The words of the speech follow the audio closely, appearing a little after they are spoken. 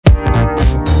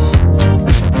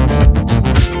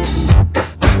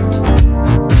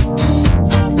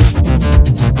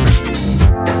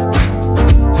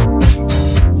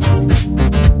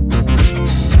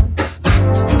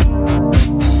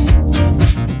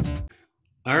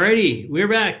Alrighty, we're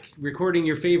back recording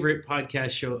your favorite podcast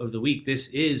show of the week. This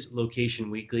is Location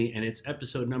Weekly, and it's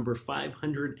episode number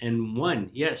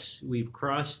 501. Yes, we've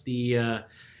crossed the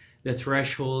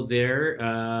threshold there,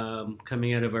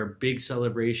 coming out of our big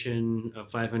celebration of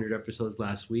 500 episodes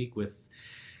last week with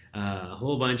a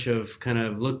whole bunch of kind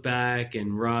of look back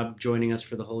and Rob joining us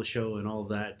for the whole show and all of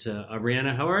that.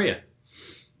 Brianna, how are you?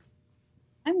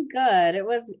 I'm good. It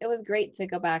was great to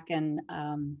go back and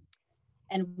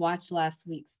watch last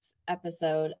week's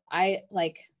episode. I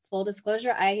like full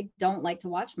disclosure, I don't like to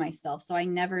watch myself, so I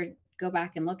never go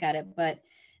back and look at it, but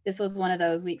this was one of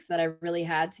those weeks that I really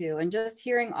had to. And just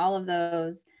hearing all of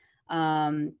those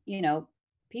um, you know,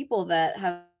 people that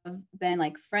have been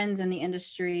like friends in the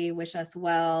industry wish us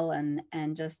well and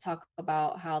just talk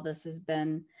about how this has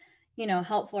been,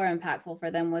 helpful or impactful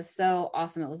for them was so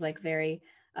awesome. It was like very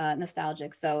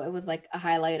nostalgic. So it was like a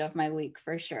highlight of my week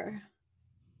for sure.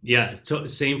 Yeah, so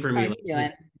same for How me. are Like you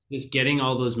doing? just getting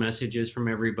all those messages from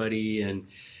everybody and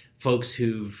folks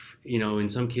who've, in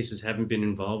some cases haven't been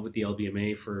involved with the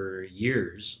LBMA for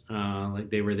years.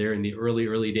 Like they were there in the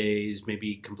early days,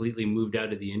 maybe completely moved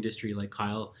out of the industry, like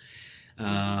Kyle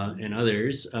and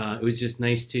others. It was just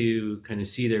nice to kind of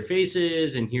see their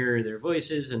faces and hear their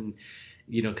voices and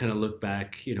kind of look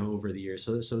back, over the years.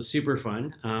 So super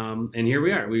fun. And here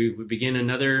we are. We begin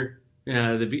another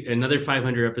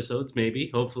 500 episodes,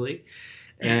 maybe, hopefully,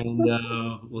 and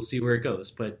we'll see where it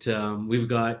goes. But we've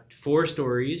got four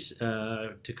stories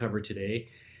to cover today.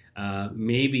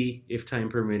 Maybe, if time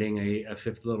permitting, a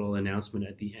fifth little announcement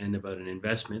at the end about an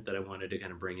investment that I wanted to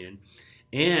kind of bring in.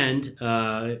 And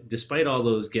despite all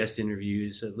those guest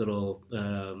interviews, little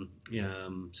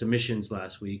submissions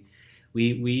last week,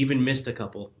 we even missed a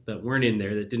couple that weren't in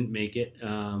there that didn't make it.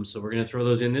 So we're going to throw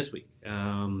those in this week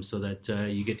so that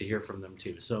you get to hear from them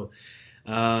too. So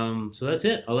that's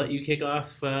it. I'll let you kick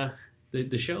off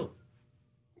the show.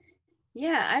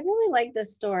 Yeah, I really like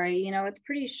this story. It's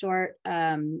pretty short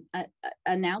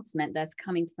announcement that's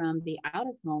coming from the out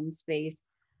of home space,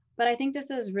 but I think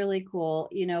this is really cool.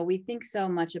 We think so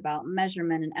much about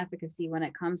measurement and efficacy when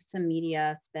it comes to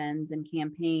media spends and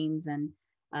campaigns and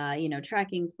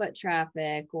tracking foot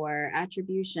traffic or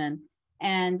attribution.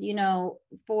 And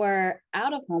for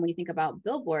out of home, when you think about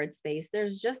billboard space,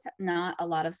 there's just not a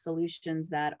lot of solutions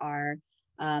that are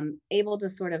able to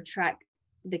sort of track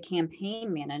the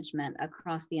campaign management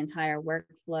across the entire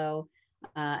workflow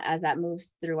as that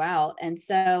moves throughout. And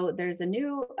so there's a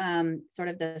new sort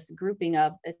of this grouping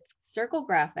of it's Circle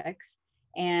Graphics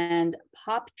and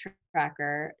Pop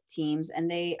Tracker teams, and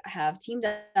they have teamed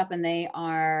up and they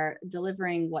are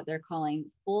delivering what they're calling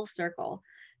Full Circle.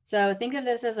 So think of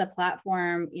this as a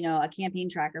platform, a campaign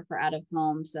tracker for out of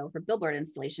home. So for billboard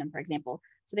installation, for example.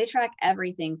 So they track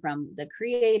everything from the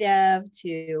creative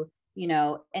to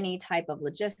any type of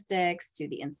logistics to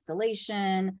the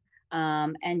installation.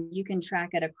 And you can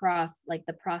track it across like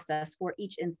the process for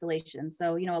each installation.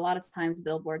 So, a lot of times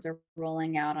billboards are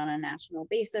rolling out on a national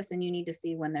basis and you need to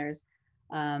see when there's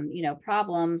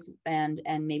problems and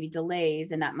maybe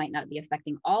delays, and that might not be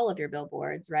affecting all of your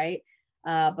billboards, right?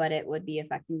 But it would be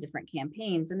affecting different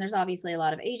campaigns. And there's obviously a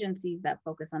lot of agencies that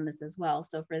focus on this as well.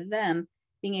 So for them,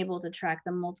 being able to track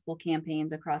the multiple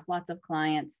campaigns across lots of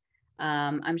clients,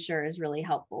 I'm sure is really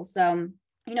helpful. So,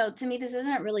 to me, this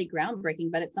isn't really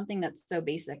groundbreaking, but it's something that's so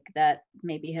basic that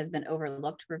maybe has been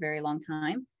overlooked for a very long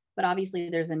time. But obviously,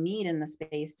 there's a need in the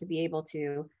space to be able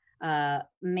to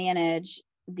manage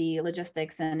the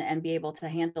logistics and be able to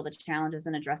handle the challenges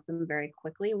and address them very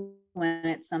quickly when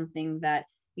it's something that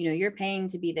you're paying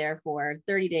to be there for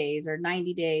 30 days or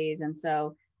 90 days. And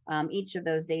so each of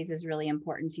those days is really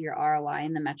important to your ROI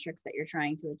and the metrics that you're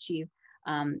trying to achieve,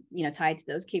 tied to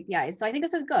those KPIs. So I think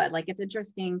this is good. Like, it's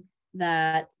interesting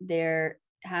that there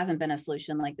hasn't been a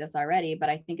solution like this already, but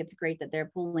I think it's great that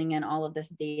they're pulling in all of this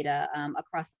data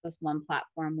across this one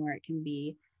platform where it can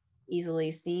be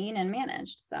easily seen and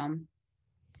managed. So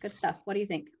good stuff. What do you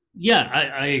think? Yeah,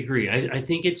 I agree. I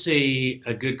think it's a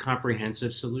good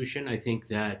comprehensive solution. I think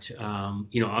that,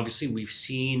 obviously we've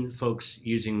seen folks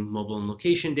using mobile and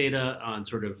location data on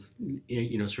sort of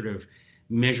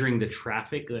measuring the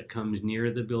traffic that comes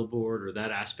near the billboard or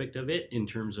that aspect of it in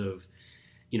terms of,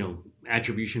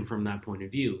 attribution from that point of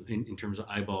view in terms of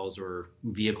eyeballs or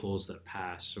vehicles that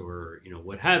pass or,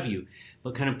 what have you.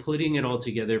 But kind of putting it all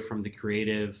together from the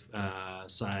creative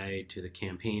side to the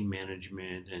campaign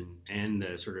management and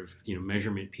the sort of,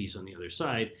 measurement piece on the other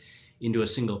side into a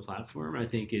single platform, I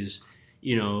think is,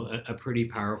 a pretty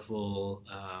powerful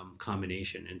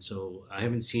combination. And so I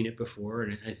haven't seen it before,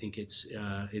 and I think it's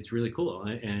really cool.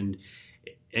 And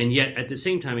And yet at the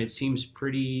same time it seems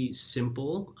pretty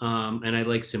simple, and I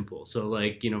like simple. So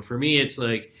like, for me it's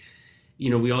like,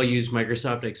 we all use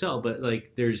Microsoft Excel, but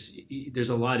like there's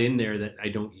a lot in there that I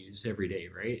don't use every day,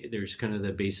 right? There's kind of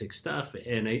the basic stuff,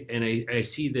 and I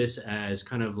see this as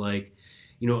kind of like,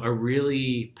 a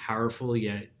really powerful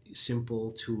yet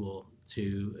simple tool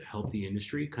to help the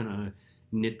industry kind of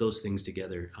knit those things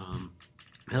together.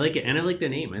 I like it, and I like the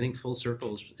name. I think Full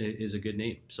Circle is a good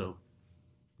name. So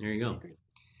there you I go. agree.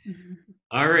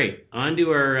 All right, on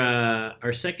to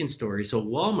our second story. So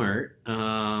Walmart,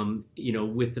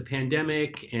 with the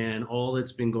pandemic and all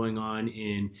that's been going on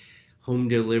in home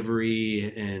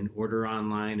delivery and order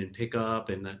online and pickup,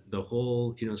 and the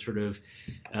whole, sort of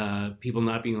people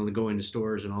not being able to go into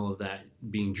stores and all of that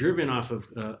being driven off of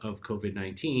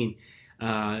COVID-19.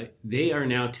 They are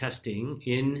now testing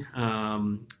in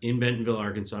Bentonville,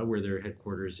 Arkansas, where their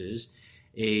headquarters is,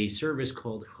 a service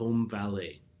called Home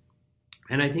Valet.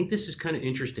 And I think this is kind of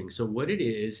interesting. So what it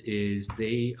is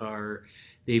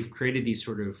they've created these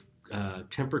sort of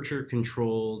temperature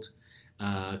controlled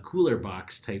cooler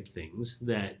box type things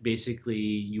that basically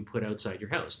you put outside your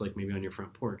house, like maybe on your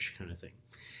front porch kind of thing.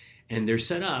 And they're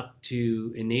set up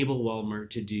to enable Walmart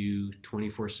to do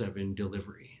 24/7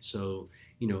 delivery. So,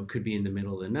 it could be in the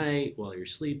middle of the night while you're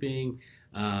sleeping,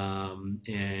 and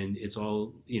it's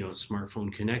all,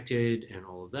 smartphone connected and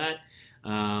all of that.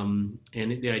 And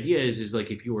the idea is like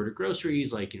if you order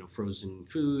groceries, like, frozen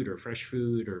food or fresh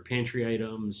food or pantry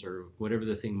items or whatever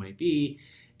the thing might be,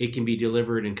 it can be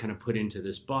delivered and kind of put into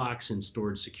this box and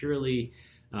stored securely,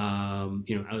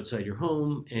 outside your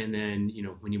home. And then,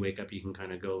 when you wake up, you can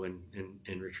kind of go and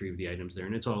retrieve the items there.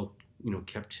 And it's all,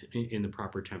 kept in the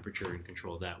proper temperature and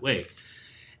control that way.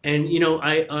 And,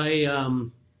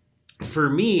 for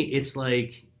me, it's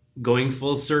like going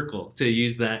full circle to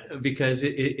use that, because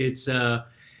it's,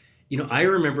 I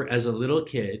remember as a little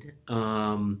kid,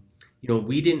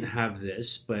 we didn't have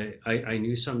this, but I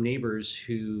knew some neighbors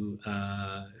who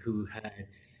had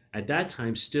at that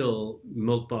time still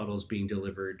milk bottles being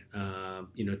delivered,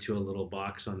 to a little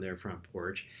box on their front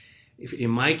porch. In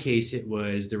my case,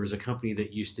 there was a company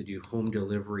that used to do home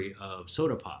delivery of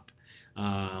soda pop.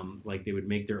 Like they would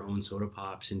make their own soda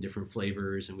pops in different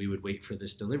flavors, and we would wait for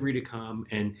this delivery to come.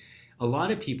 And a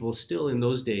lot of people still in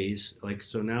those days, like,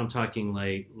 so now I'm talking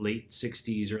like late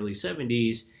 60s, early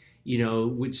 70s,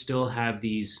 would still have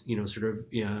these, sort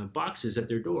of, boxes at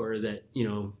their door that,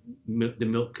 the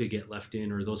milk could get left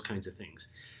in, or those kinds of things.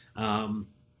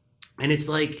 And it's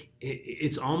like,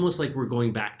 it's almost like we're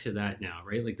going back to that now,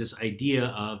 right? Like this idea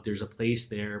of there's a place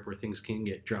there where things can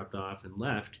get dropped off and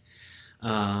left.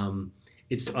 Um,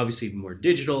 it's obviously more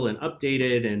digital and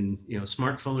updated, and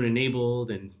smartphone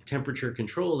enabled and temperature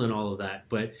controlled and all of that.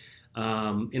 But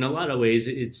in a lot of ways,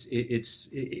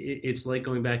 it's like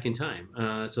going back in time.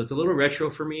 So it's a little retro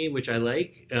for me, which I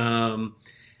like.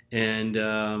 And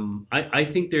I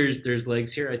think there's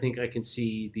legs here. I think I can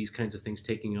see these kinds of things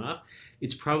taking off.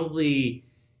 It's probably,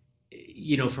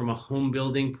 from a home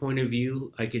building point of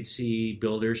view, I could see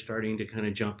builders starting to kind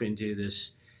of jump into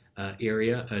this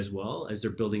area as well, as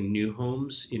they're building new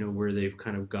homes, where they've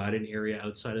kind of got an area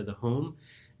outside of the home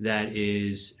that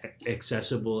is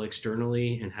accessible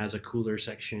externally and has a cooler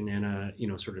section and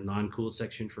a, sort of non-cool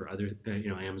section for other,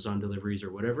 Amazon deliveries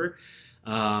or whatever.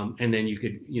 And then you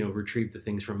could, retrieve the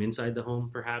things from inside the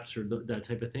home, perhaps, or that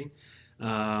type of thing.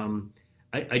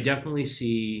 I definitely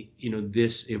see,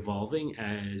 this evolving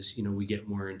as, we get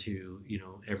more into,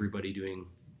 everybody doing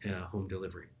home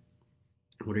delivery.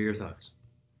 What are your thoughts?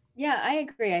 Yeah, I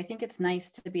agree. I think it's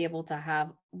nice to be able to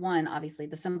have one, obviously,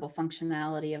 the simple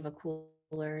functionality of a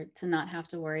cooler, to not have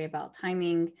to worry about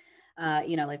timing,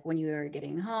 like when you are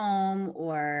getting home,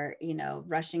 or,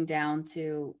 rushing down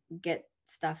to get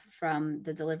stuff from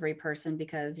the delivery person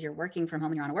because you're working from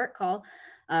home and you're on a work call,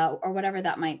 or whatever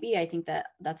that might be. I think that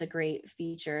that's a great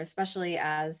feature, especially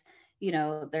as,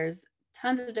 there's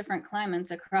tons of different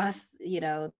climates across,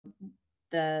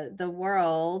 the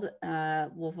world.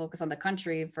 We'll focus on the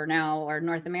country for now, or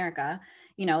North America,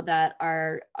 that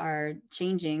are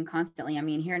changing constantly. I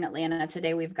mean, here in Atlanta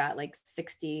today we've got like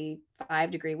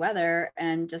 65-degree weather,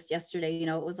 and just yesterday,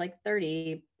 it was like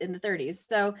 30 in the 30s.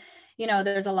 So,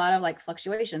 there's a lot of like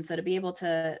fluctuation. So to be able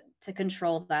to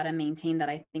control that and maintain that,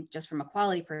 I think just from a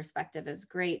quality perspective is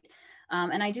great.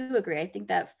 And I do agree. I think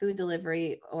that food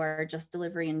delivery, or just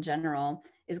delivery in general,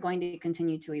 is going to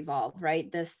continue to evolve, right?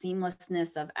 The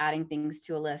seamlessness of adding things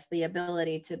to a list, the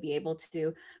ability to be able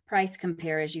to price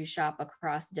compare as you shop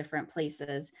across different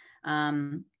places.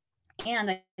 And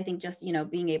I think just,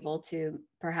 being able to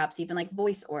perhaps even like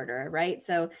voice order, right?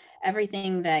 So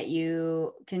everything that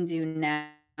you can do now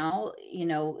you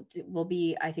know, will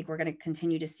be, I think we're going to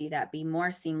continue to see that be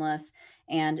more seamless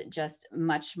and just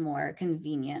much more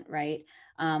convenient, right?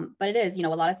 But it is, you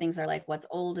know, a lot of things are like what's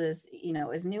old is, you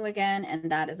know, is new again.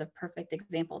 And that is a perfect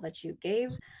example that you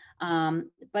gave.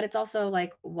 But it's also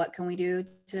like, what can we do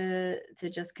to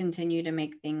just continue to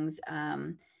make things,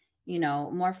 you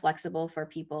know, more flexible for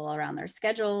people around their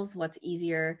schedules? What's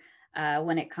easier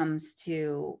when it comes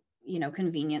to, you know,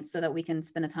 convenience, so that we can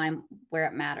spend the time where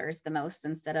it matters the most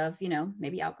instead of, you know,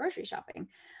 maybe out grocery shopping.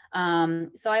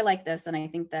 So I like this, and I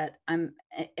think that I'm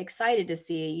excited to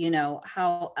see, you know,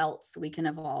 how else we can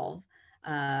evolve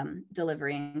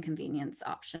delivery and convenience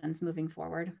options moving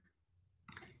forward.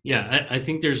 Yeah, I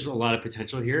think there's a lot of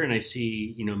potential here, and I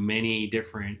see, you know, many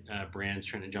different brands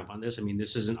trying to jump on this. I mean,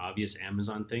 this is an obvious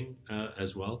Amazon thing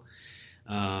as well.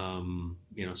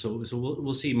 You know, so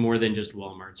we'll see more than just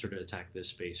Walmart sort of attack this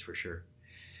space for sure.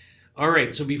 All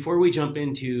right, so before we jump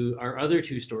into our other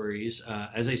two stories,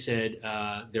 as I said,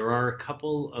 there are a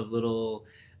couple of little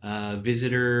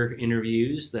visitor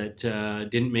interviews that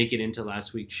didn't make it into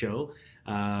last week's show,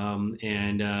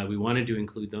 and we wanted to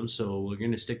include them, so we're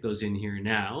going to stick those in here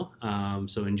now.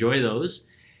 So enjoy those,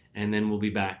 and then we'll be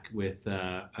back with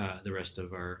the rest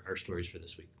of our stories for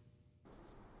this week.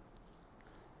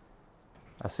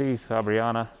 Asif,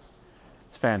 Abriana,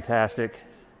 it's fantastic.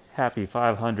 Happy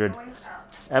 500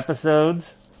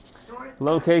 episodes.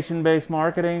 Location-based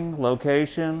marketing,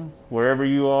 location, wherever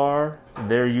you are,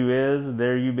 there you is,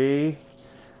 there you be,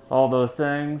 all those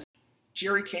things.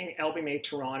 Jerry King, LBMA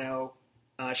Toronto.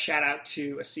 Shout out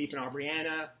to Asif and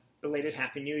Abriana, belated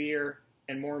Happy New Year,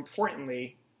 and more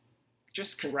importantly,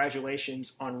 just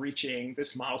congratulations on reaching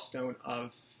this milestone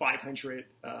of 500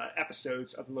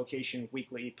 episodes of the Location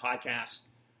Weekly podcast.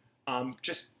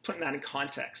 Just putting that in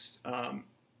context,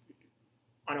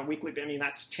 on a weekly, I mean,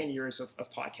 that's 10 years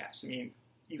of podcasts. I mean,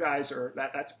 you guys are,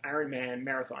 that's Ironman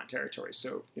marathon territory.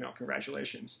 So, you know,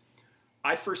 congratulations.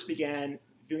 I first began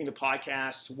doing the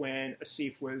podcast when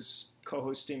Asif was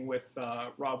co-hosting with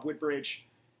Rob Woodbridge.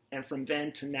 And from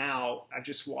then to now, I've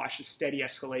just watched a steady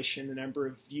escalation in the number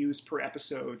of views per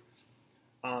episode.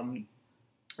 And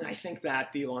I think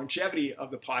that the longevity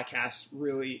of the podcast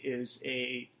really is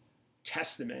a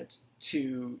testament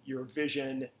to your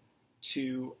vision,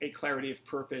 to a clarity of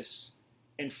purpose,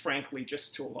 and frankly,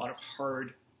 just to a lot of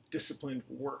hard, disciplined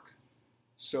work.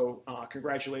 So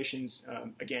congratulations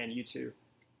again, you two.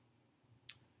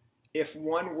 If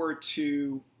one were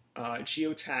to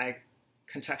geotag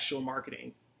contextual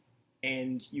marketing,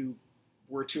 and you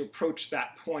were to approach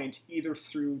that point either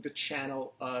through the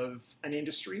channel of an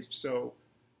industry, so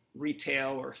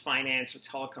retail or finance or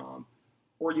telecom,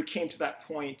 or you came to that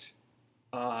point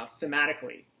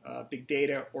thematically, big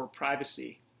data or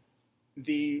privacy,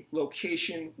 the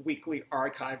Location Weekly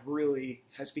Archive really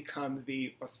has become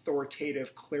the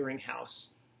authoritative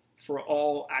clearinghouse for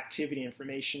all activity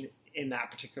information in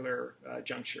that particular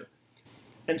juncture.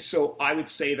 And so I would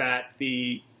say that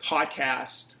the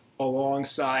podcast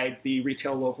alongside the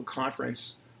Retail Local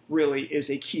Conference really is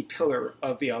a key pillar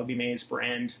of the LBMA's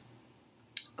brand.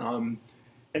 And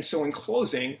so in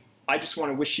closing, I just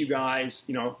want to wish you guys,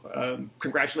 you know,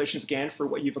 congratulations again for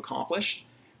what you've accomplished.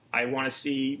 I want to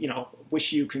see, you know,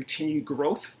 wish you continued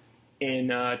growth in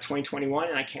 2021,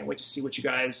 and I can't wait to see what you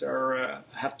guys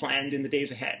have planned in the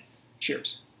days ahead.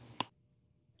 Cheers.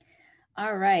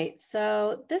 All right.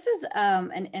 So this is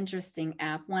an interesting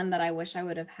app, one that I wish I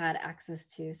would have had access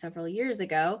to several years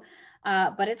ago,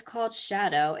 but it's called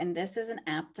Shadow, and this is an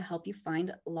app to help you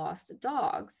find lost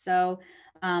dogs. So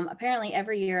apparently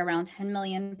every year around 10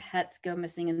 million pets go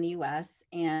missing in the US,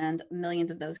 and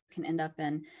millions of those can end up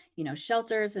in, you know,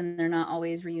 shelters, and they're not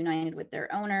always reunited with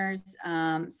their owners.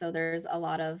 So there's a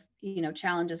lot of, you know,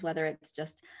 challenges, whether it's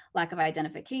just lack of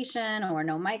identification or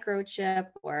no microchip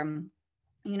or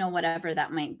you know, whatever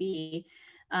that might be.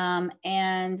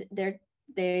 And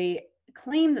they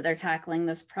claim that they're tackling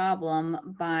this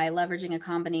problem by leveraging a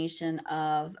combination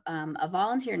of a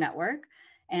volunteer network,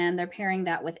 and they're pairing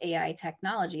that with AI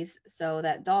technologies so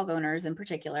that dog owners in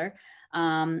particular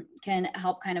can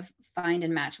help kind of find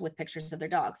and match with pictures of their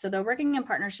dogs. So they're working in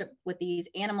partnership with these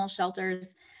animal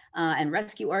shelters and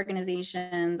rescue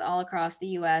organizations all across the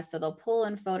US. So they'll pull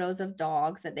in photos of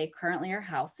dogs that they currently are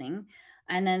housing,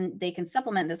 and then they can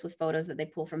supplement this with photos that they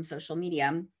pull from social media.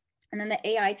 And then the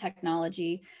AI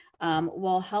technology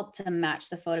will help to match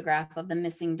the photograph of the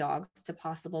missing dogs to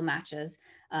possible matches,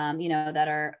 you know, that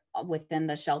are within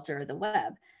the shelter or the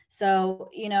web. So,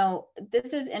 you know,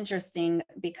 this is interesting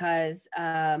because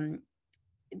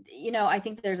I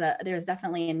think there's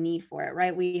definitely a need for it,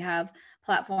 right? We have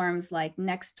platforms like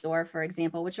Nextdoor, for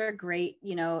example, which are great,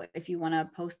 if you want to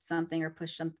post something or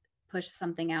push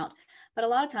something out. But a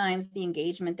lot of times the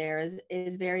engagement there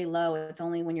is very low. It's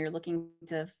only when you're looking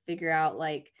to figure out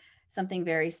like something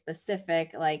very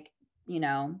specific, like, you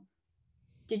know,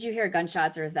 did you hear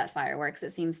gunshots or is that fireworks?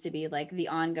 It seems to be like the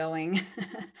ongoing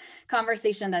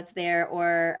conversation that's there,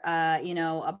 or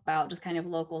about just kind of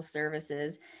local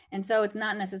services. And so it's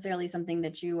not necessarily something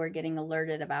that you are getting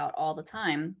alerted about all the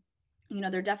time.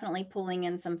 They're definitely pulling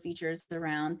in some features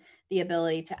around the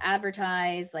ability to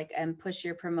advertise, like, and push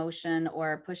your promotion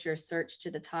or push your search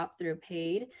to the top through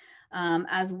paid,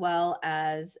 as well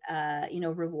as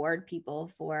reward people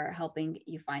for helping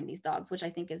you find these dogs, which I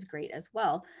think is great as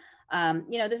well.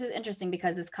 This is interesting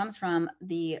because this comes from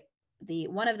the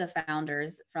one of the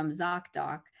founders from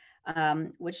ZocDoc,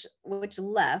 which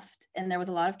left, and there was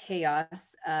a lot of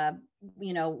chaos,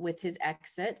 with his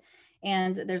exit.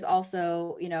 And there's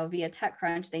also, via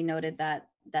TechCrunch, they noted that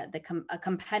a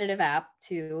competitive app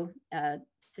to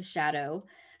Shadow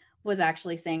was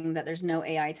actually saying that there's no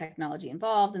AI technology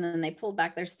involved, and then they pulled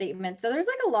back their statement. So there's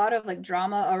like a lot of like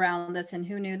drama around this, and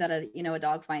who knew that a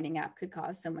dog finding app could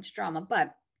cause so much drama.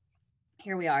 But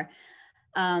here we are.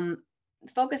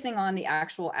 Focusing on the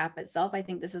actual app itself, I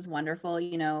think this is wonderful.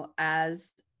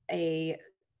 As a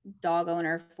dog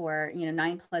owner for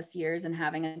 9+ years, and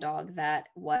having a dog that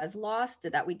was lost,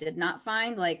 that we did not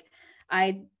find, like,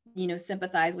 I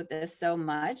sympathize with this so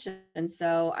much. And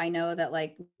so I know that,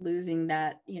 like, losing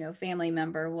that family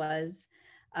member was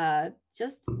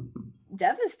just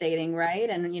devastating, right?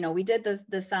 And we did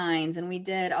the signs, and we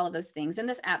did all of those things, and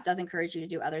this app does encourage you to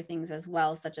do other things as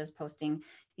well, such as posting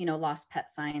lost pet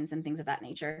signs and things of that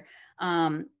nature.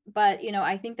 But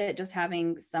I think that just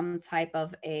having some type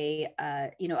of a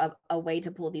way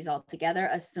to pull these all together,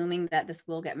 assuming that this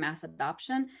will get mass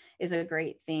adoption, is a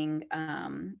great thing.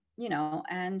 And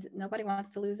nobody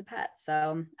wants to lose a pet.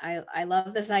 So I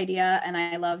love this idea, and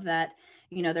I love that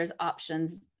there's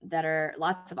options, that are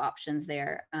lots of options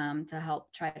there, to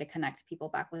help try to connect people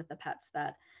back with the pets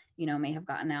that may have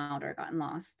gotten out or gotten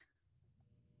lost.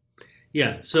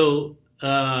 Yeah. So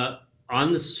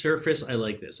on the surface, I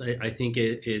like this. I think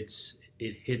it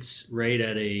hits right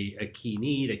at a key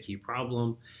need, a key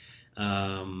problem,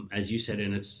 as you said.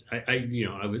 And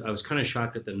I was kind of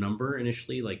shocked at the number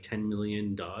initially, like 10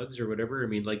 million dogs or whatever. I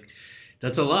mean, like,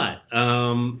 that's a lot.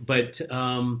 And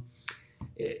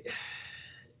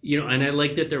I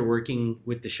like that they're working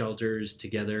with the shelters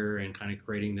together and kind of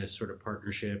creating this sort of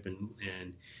partnership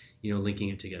and linking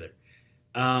it together.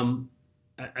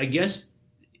 I guess,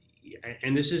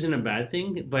 and this isn't a bad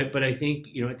thing, but I think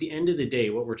at the end of the day,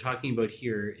 what we're talking about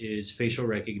here is facial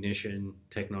recognition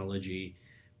technology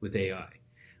with AI,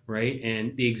 right?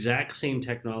 And the exact same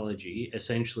technology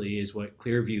essentially is what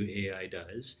Clearview AI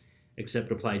does,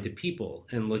 except applied to people,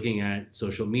 and looking at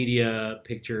social media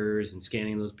pictures and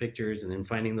scanning those pictures and then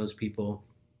finding those people.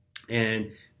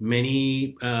 And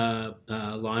many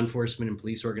law enforcement and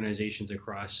police organizations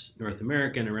across North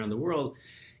America and around the world,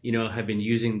 have been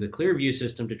using the Clearview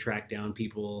system to track down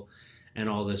people and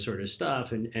all this sort of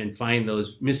stuff, and find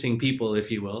those missing people,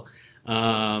 if you will.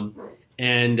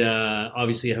 And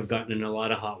obviously have gotten in a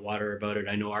lot of hot water about it.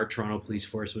 I know our Toronto police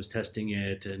force was testing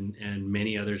it, and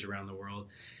many others around the world.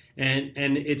 And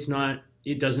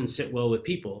it doesn't sit well with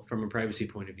people from a privacy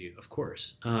point of view, of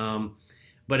course.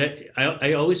 But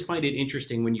I always find it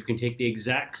interesting when you can take the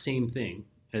exact same thing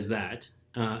as that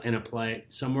and apply it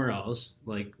somewhere else,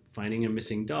 like finding a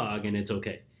missing dog, and it's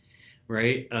okay,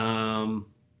 right?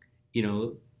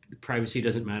 Privacy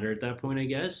doesn't matter at that point, I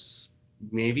guess.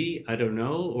 Maybe, I don't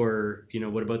know. Or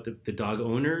what about the dog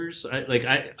owners?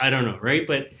 I don't know, right?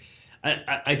 But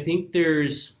I think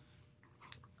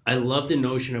I love the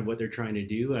notion of what they're trying to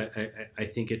do. I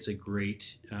think it's a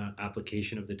great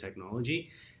application of the technology.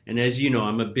 And as you know,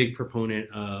 I'm a big proponent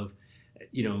of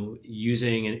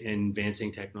using and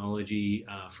advancing technology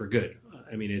for good.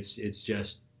 I mean, it's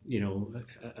just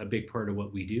a big part of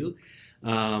what we do.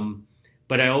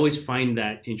 But I always find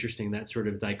that interesting, that sort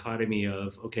of dichotomy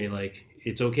of, okay, like,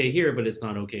 it's okay here, but it's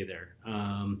not okay there.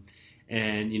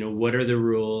 And what are the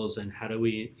rules, and how do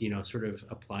we sort of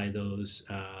apply those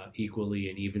equally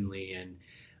and evenly, and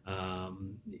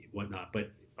whatnot.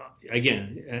 But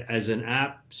again, as an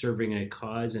app serving a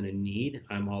cause and a need,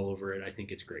 I'm all over it. I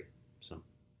think it's great. So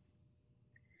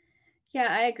yeah,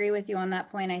 I agree with you on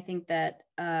that point. I think that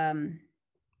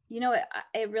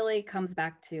it really comes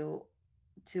back to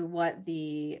what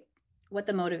the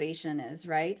motivation is,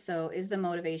 right? So is the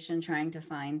motivation trying to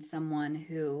find someone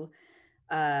who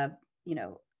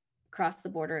cross the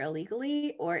border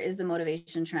illegally, or is the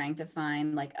motivation trying to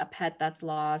find like a pet that's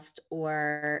lost,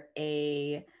 or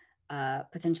a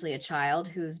potentially a child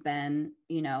who's been,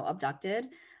 you know, abducted?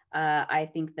 I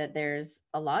think that there's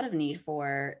a lot of need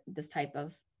for this type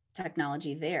of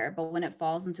technology there, but when it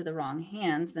falls into the wrong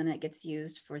hands, then it gets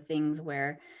used for things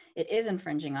where it is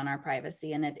infringing on our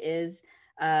privacy, and it is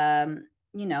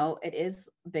you know, it is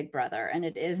big brother, and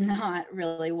it is not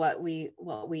really what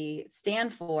we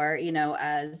stand for, you know,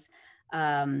 as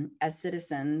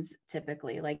citizens,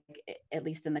 typically, like at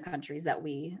least in the countries that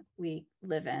we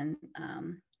live in,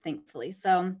 thankfully.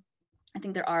 So I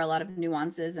think there are a lot of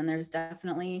nuances, and there's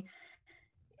definitely,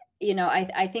 you know,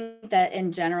 I think that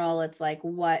in general, it's like,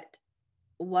 what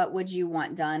would you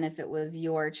want done if it was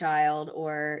your child,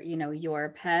 or, you know, your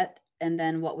pet? And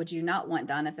then what would you not want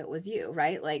done if it was you,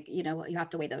 right? Like, you know, you have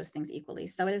to weigh those things equally.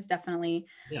 So it is definitely,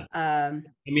 Yeah. I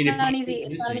it's mean, if not my an kid's easy,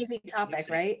 it's not an missing, easy topic,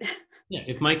 right? yeah,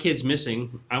 if my kid's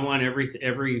missing, I want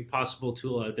every possible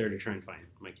tool out there to try and find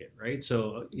my kid, right?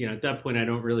 So, you know, at that point, I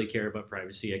don't really care about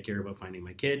privacy. I care about finding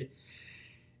my kid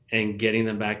and getting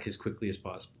them back as quickly as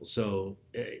possible. So,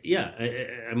 yeah,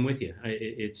 I'm with you.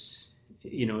 It's,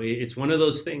 you know, it's one of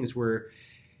those things where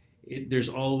there's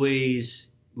always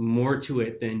more to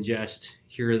it than just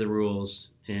here are the rules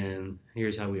and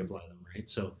here's how we apply them, right?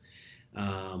 So,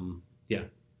 yeah.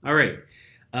 All right.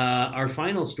 Our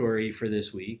final story for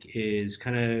this week is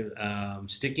kind of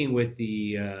sticking with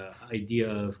the idea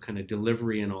of kind of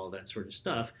delivery and all that sort of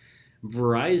stuff.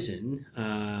 Verizon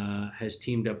has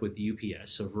teamed up with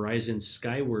UPS. So Verizon's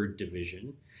Skyward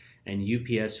division and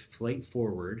UPS Flight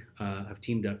Forward have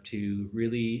teamed up to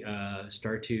really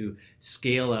start to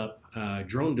scale up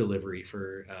drone delivery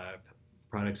for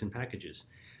products and packages.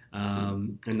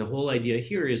 And the whole idea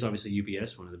here is obviously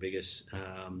UPS, one of the biggest,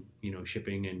 you know,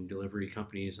 shipping and delivery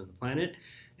companies on the planet,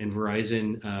 and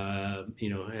Verizon, you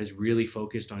know, has really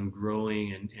focused on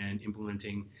growing and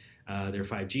implementing their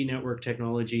 5G network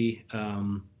technology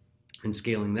and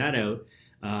scaling that out.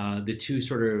 The two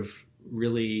sort of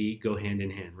really go hand in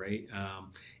hand, right?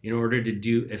 In order to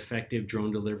do effective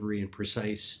drone delivery and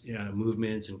precise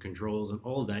movements and controls and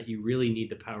all of that, you really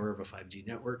need the power of a 5G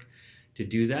network to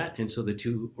do that. And so the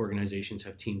two organizations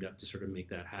have teamed up to sort of make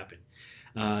that happen.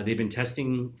 They've been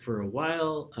testing for a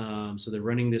while. So they're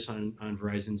running this on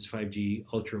Verizon's 5G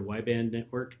ultra wideband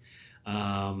network.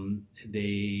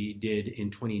 They did in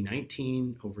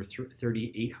 2019 over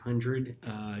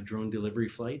 3,800 drone delivery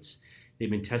flights. They've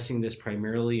been testing this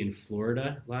primarily in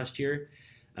Florida last year.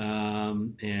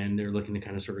 And they're looking to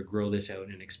kind of sort of grow this out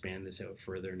and expand this out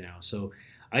further now. So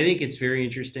I think it's very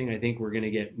interesting. I think we're going to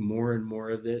get more and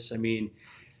more of this. I mean,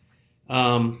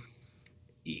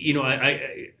 you know,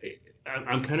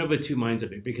 I'm kind of of two minds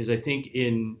of it, because I think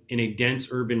in a dense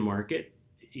urban market,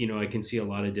 you know, I can see a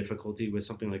lot of difficulty with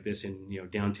something like this in, you know,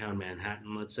 downtown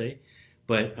Manhattan, let's say.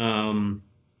 But,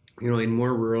 you know, in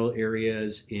more rural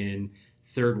areas, in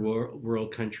third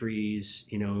world countries,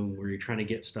 you know, where you're trying to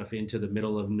get stuff into the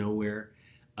middle of nowhere,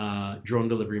 drone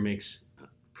delivery makes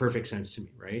perfect sense to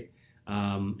me, right?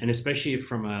 And especially if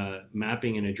from a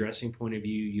mapping and addressing point of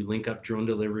view, you link up drone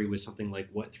delivery with something like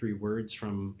what 3 words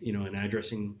from, you know, an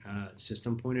addressing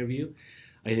system point of view,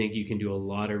 I think you can do a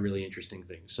lot of really interesting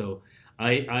things. So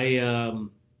you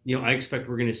know, I expect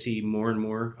we're going to see more and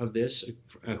more of this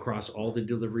across all the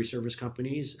delivery service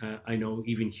companies. I know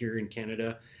even here in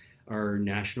Canada, our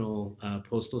national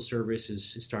postal service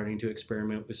is starting to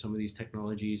experiment with some of these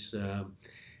technologies.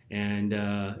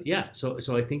 Yeah,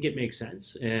 so I think it makes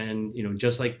sense. And, you know,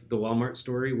 just like the Walmart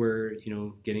story where, you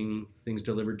know, getting things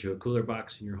delivered to a cooler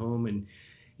box in your home and,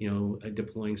 you know,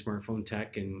 deploying smartphone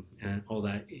tech and all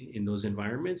that in those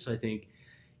environments, I think,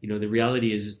 you know, the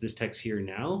reality is this tech's here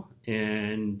now,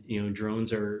 and, you know,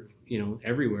 drones are, you know,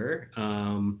 everywhere.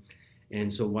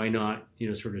 And so why not, you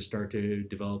know, sort of start to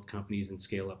develop companies and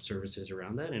scale up services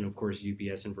around that? And of course,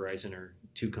 UPS and Verizon are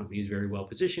two companies very well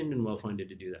positioned and well funded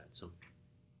to do that. So.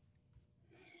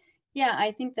 Yeah,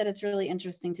 I think that it's really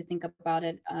interesting to think about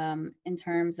it in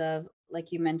terms of,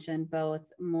 like you mentioned,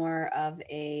 both more of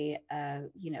a,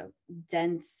 you know,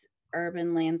 dense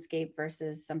urban landscape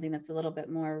versus something that's a little bit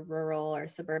more rural or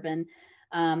suburban.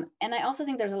 And I also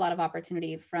think there's a lot of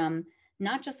opportunity from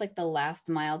not just like the last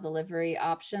mile delivery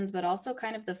options, but also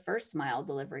kind of the first mile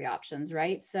delivery options,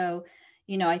 right? So,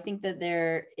 you know, I think that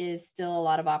there is still a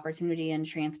lot of opportunity in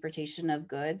transportation of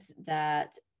goods,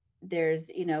 that there's,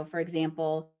 you know, for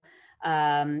example,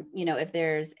 you know, if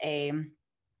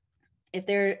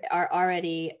there are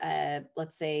already,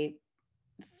 let's say,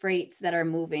 freights that are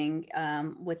moving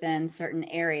within certain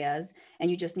areas, and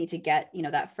you just need to get, you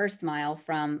know, that first mile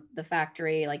from the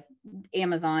factory, like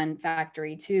Amazon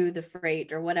factory to the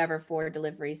freight or whatever for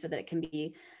delivery so that it can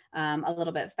be a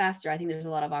little bit faster. I think there's a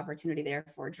lot of opportunity there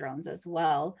for drones as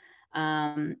well.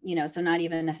 So not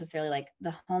even necessarily like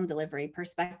the home delivery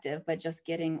perspective, but just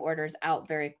getting orders out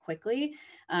very quickly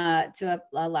to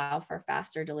allow for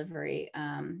faster delivery,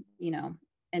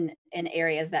 in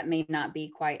areas that may not be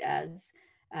quite as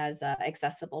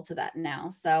accessible to that now.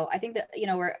 So I think that,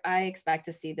 I expect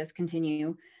to see this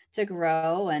continue to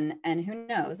grow, and who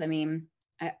knows? I mean,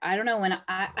 I don't know when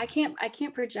I can't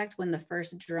project when the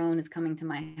first drone is coming to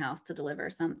my house to deliver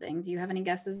something. Do you have any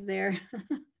guesses there?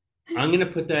 I'm going to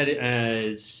put that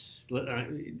as,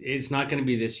 it's not going to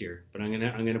be this year, but I'm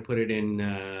going to put it in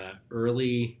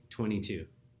early 22.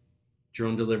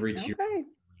 Drone delivery to your, Okay,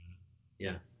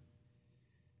 yeah.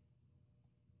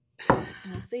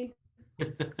 we'll see.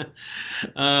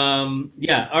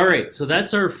 Yeah. All right. So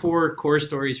that's our 4 core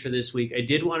stories for this week. I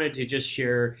did wanted to just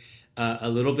share a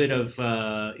little bit of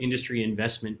industry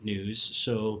investment news.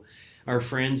 So our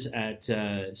friends at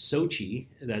Soci,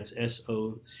 that's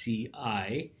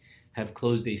SOCI, have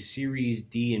closed a Series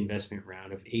D investment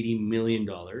round of $80 million.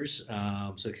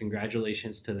 So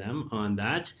congratulations to them on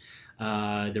that.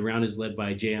 The round is led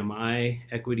by JMI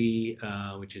Equity,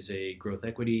 which is a growth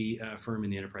equity firm in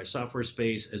the enterprise software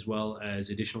space, as well as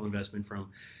additional investment from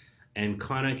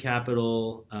Ancona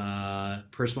Capital,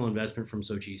 personal investment from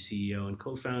Sochi's CEO and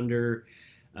co-founder,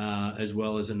 as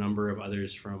well as a number of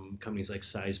others from companies like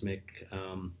Seismic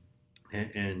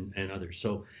and others.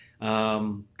 So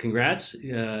congrats,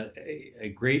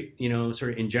 a great,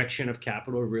 sort of injection of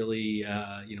capital, really,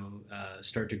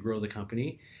 start to grow the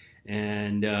company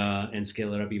and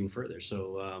scale it up even further.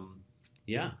 So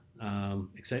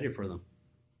excited for them.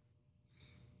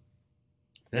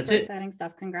 That's Super it. Exciting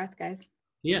stuff. Congrats, guys.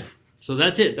 Yeah. So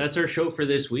that's it. That's our show for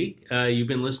this week. You've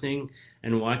been listening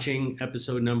and watching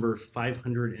episode number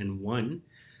 501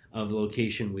 of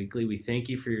Location Weekly. We thank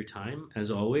you for your time,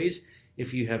 as always.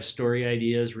 If you have story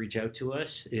ideas, reach out to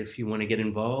us. If you want to get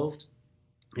involved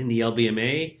in the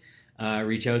LBMA,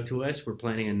 reach out to us. We're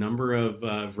planning a number of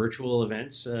virtual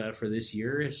events for this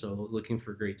year, so looking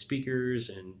for great speakers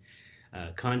and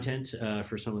content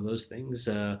for some of those things.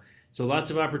 So lots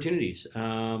of opportunities.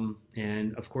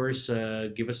 And of course,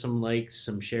 give us some likes,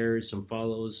 some shares, some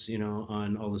follows,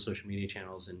 on all the social media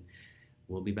channels. And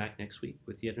we'll be back next week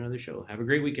with yet another show. Have a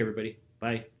great week, everybody.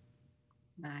 Bye.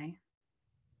 Bye.